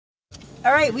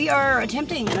All right, we are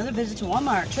attempting another visit to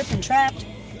Walmart. Tript and Trapt.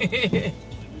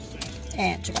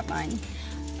 And check out mine.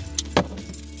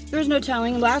 There's no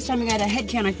telling. Last time we got a head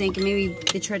count, I think, and maybe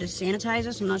they tried to sanitize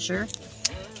us. I'm not sure.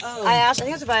 Oh. I asked. I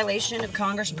think it's a violation of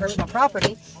Congress and personal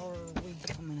property. Or are we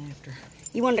coming after?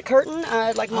 You wanted a curtain,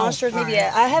 like monsters? Maybe.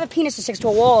 Right. I have a penis that sticks to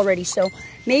a wall already, so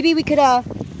maybe we could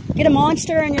get a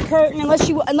monster in your curtain.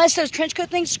 Unless those trench coat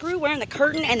things screw, wearing the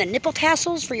curtain and the nipple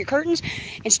tassels for your curtains.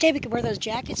 Instead, we could wear those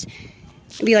jackets.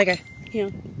 It'd be like a,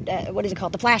 what is it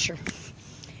called? The flasher.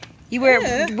 You wear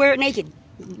it naked.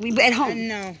 At home.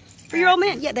 No. For your old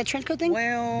man. Yeah, that trench coat thing.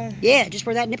 Well. Yeah, just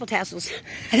wear that nipple tassels.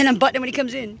 And then unbutton him when he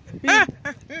comes in.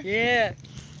 Yeah.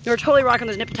 You were totally rocking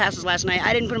those nipple tassels last night.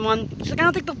 I didn't put them on. She's like, I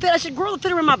don't think they'll fit. I said, girl, they'll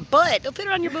fit around my butt. They'll fit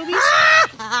around your boobies.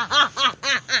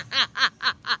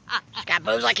 She's got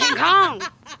boobs like King Kong.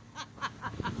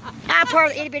 I'm part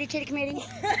of the itty bitty titty committee.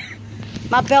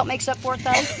 My belt makes up for it,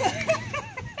 though.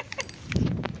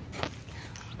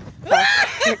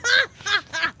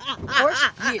 Of course.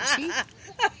 Yeah, see?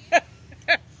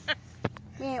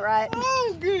 We ain't right.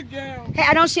 Oh, good girl. Hey,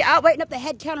 I don't see. Oh, waiting up the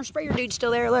head counter sprayer dude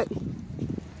still there. Look.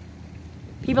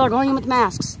 People are going in with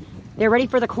masks. They're ready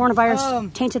for the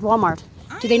coronavirus tainted Walmart.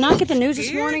 Did they not get the news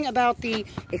this morning about the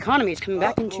economy is coming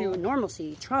back into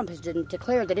normalcy? Trump has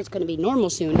declared that it's going to be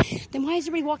normal soon. Then why is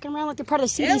everybody walking around like they're part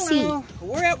of the CDC? Hello.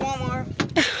 We're at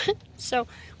Walmart. So,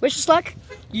 wish us luck.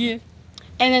 Yeah.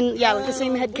 And then, yeah, like the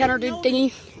same head counter dude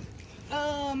thingy.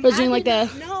 Was doing like the.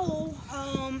 No.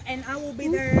 And I will be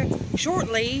there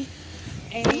shortly.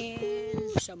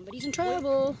 And somebody's in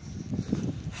trouble.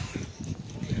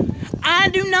 I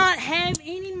do not have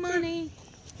any money.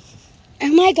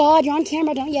 Oh my God, you're on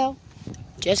camera, don't yell.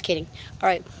 Just kidding. All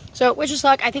right, so wish us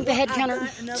luck. I think the head counter,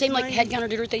 same like head counter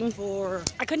duder thing.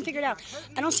 I couldn't figure it out.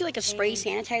 I don't see like a spray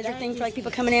sanitizer thing for like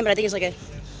people coming in, but I think it's like a,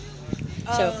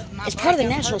 so it's part of the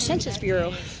National Census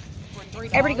Bureau.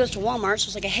 Everybody goes to Walmart, so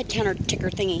it's like a head counter ticker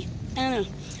thingy. I don't know.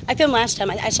 I filmed last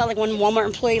time. I saw like one Walmart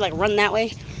employee like run that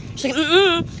way. She's like,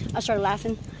 I started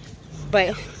laughing,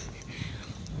 but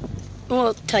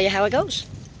we'll tell you how it goes.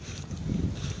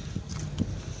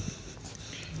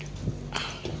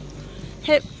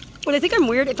 Hey, would I think I'm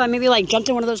weird if I maybe like jumped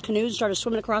in one of those canoes and started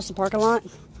swimming across the parking lot?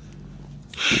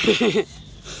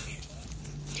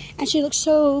 And she looks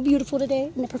so beautiful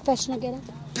today in a professional getup.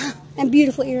 And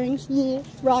beautiful earrings. Yeah,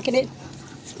 rocking it.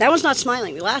 That one's not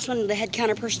smiling. The last one, the head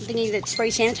counter person thingy that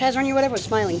sprays sanitizer on you or whatever, was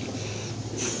smiling.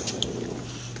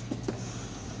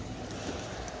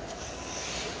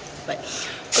 But,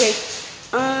 okay.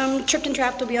 Tript and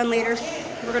Trapt will be on later.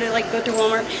 We're gonna like go through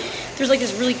Walmart. There's like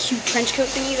this really cute trench coat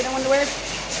thingy that I wanted to wear.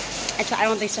 I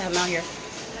don't think they still have them out here.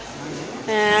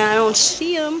 And I don't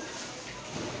see them.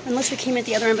 Unless we came at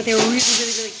the other end, but they were really,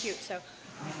 really, really cute. So,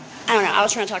 I don't know. I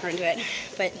was trying to talk her into it.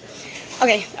 But,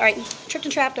 okay. All right. Tript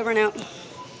and Trapt over and out.